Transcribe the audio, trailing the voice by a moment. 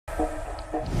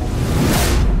Evening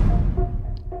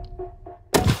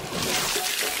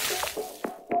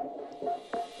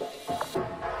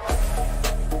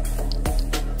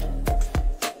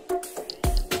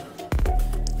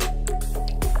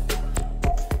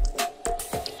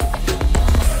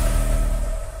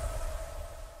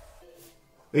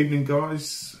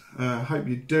guys, hope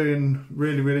you're doing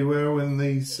really well in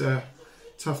these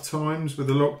tough times with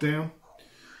the lockdown.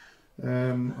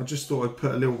 I just thought I'd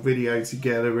put a little video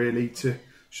together really to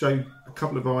show a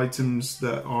couple of items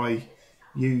that I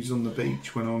use on the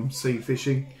beach when I'm sea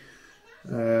fishing.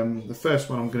 The first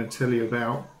one I'm going to tell you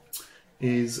about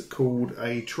is called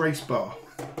a trace bar.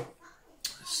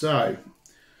 So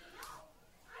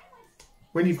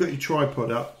when you've got your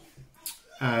tripod up,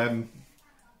 a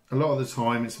lot of the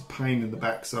time it's a pain in the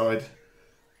backside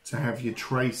to have your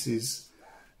traces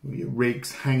or your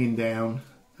rigs hanging down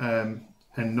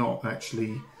and not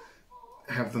actually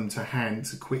have them to hand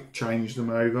to quick change them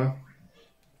over.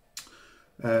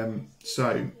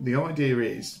 So the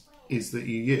idea is that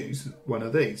you use one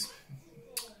of these.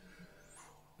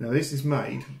 Now this is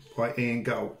made by Ian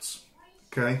Goltz,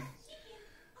 okay?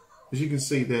 As you can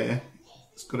see there,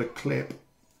 it's got a clip,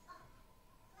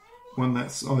 one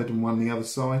that side and one the other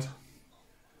side.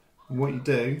 And what you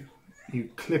do, you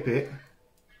clip it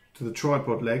to the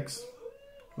tripod legs,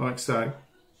 like so.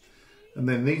 And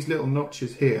then these little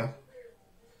notches here,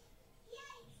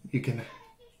 you can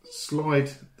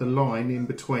slide the line in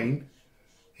between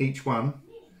each one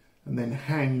and then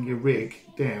hang your rig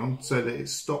down so that it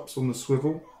stops on the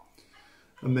swivel.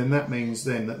 And then that means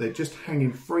then that they're just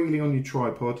hanging freely on your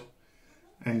tripod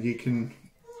and you can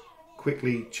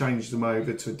quickly change them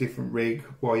over to a different rig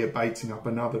while you're baiting up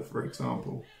another, for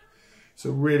example. It's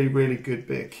a really good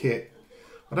bit of kit.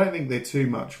 I don't think they're too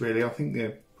much really. I think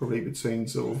they're probably between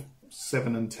sort of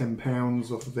 £7 and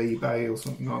 £10 off of eBay or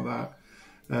something like that.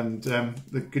 And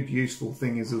the good useful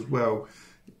thing is as well,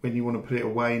 when you want to put it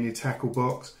away in your tackle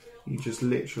box, you just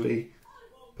literally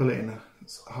pull it in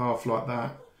half like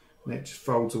that and it just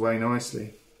folds away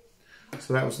nicely.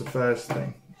 So that was the first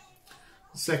thing.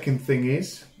 The second thing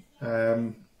is,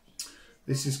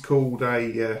 this is called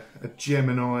a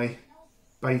Gemini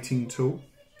baiting tool.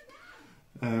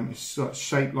 It's sort of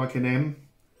shaped like an M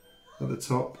at the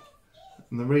top,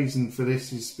 and the reason for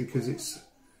this is because it's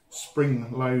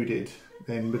spring loaded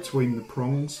then between the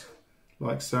prongs,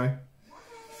 like so.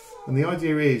 And the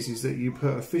idea is that you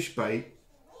put a fish bait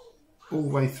all the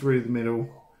way through the middle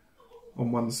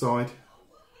on one side,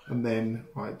 and then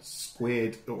like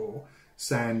squid or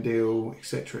sand eel,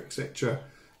 etc.,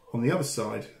 on the other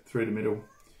side through the middle.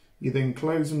 You then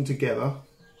close them together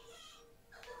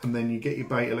and then you get your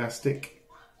bait elastic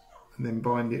and then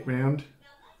bind it round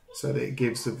so that it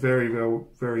gives a very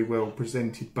well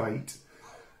presented bait.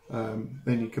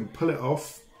 Then you can pull it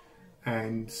off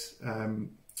and sort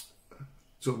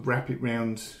of wrap it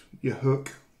round your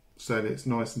hook so that it's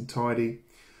nice and tidy.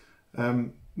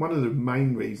 One of the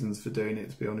main reasons for doing it,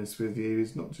 to be honest with you,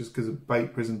 is not just because of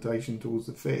bait presentation towards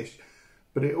the fish,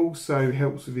 but it also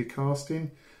helps with your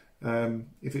casting.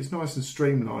 If it's nice and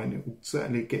streamlined, it will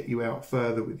certainly get you out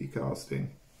further with your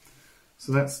casting.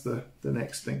 So that's the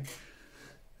next thing.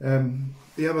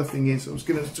 The other thing is I was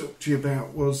going to talk to you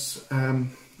about was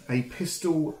a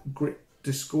pistol grip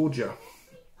disgorger.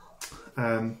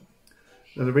 Now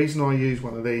the reason I use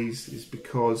one of these is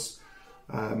because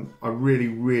I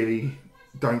really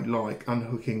don't like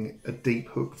unhooking a deep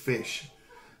hook fish.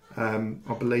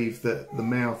 I believe that the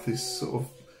mouth is sort of,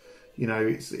 you know,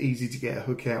 it's easy to get a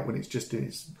hook out when it's just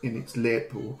in its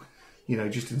lip or, you know,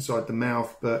 just inside the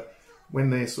mouth. But when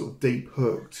they're sort of deep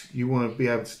hooked, you want to be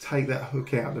able to take that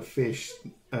hook out of the fish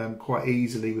quite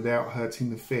easily without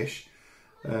hurting the fish.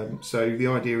 So the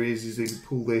idea is that you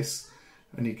pull this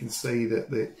and you can see that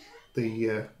the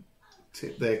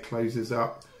tip there closes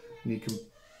up and you can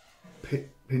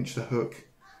pinch the hook,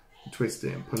 twist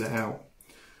it and pull it out.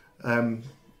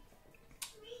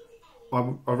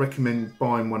 I recommend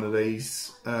buying one of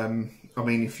these. I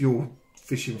mean, if you're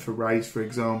fishing for rays, for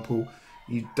example,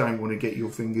 you don't want to get your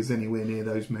fingers anywhere near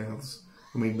those mouths.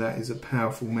 I mean, that is a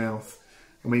powerful mouth.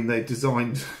 I mean, they're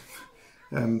designed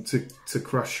to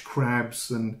crush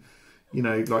crabs and, you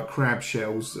know, like crab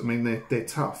shells. I mean, they're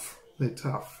tough. They're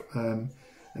tough, and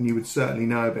you would certainly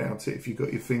know about it if you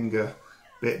got your finger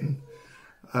bitten.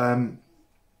 Yeah,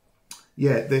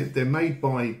 they're made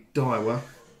by Daiwa.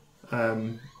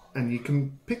 And you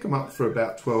can pick them up for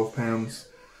about £12,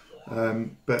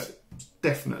 but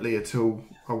definitely a tool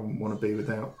I wouldn't want to be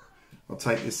without. I'll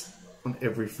take this on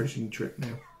every fishing trip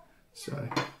now. So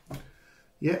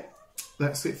yeah,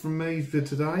 that's it from me for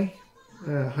today.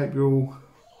 Hope you're all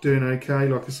doing okay.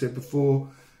 Like I said before,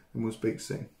 and we'll speak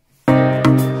soon.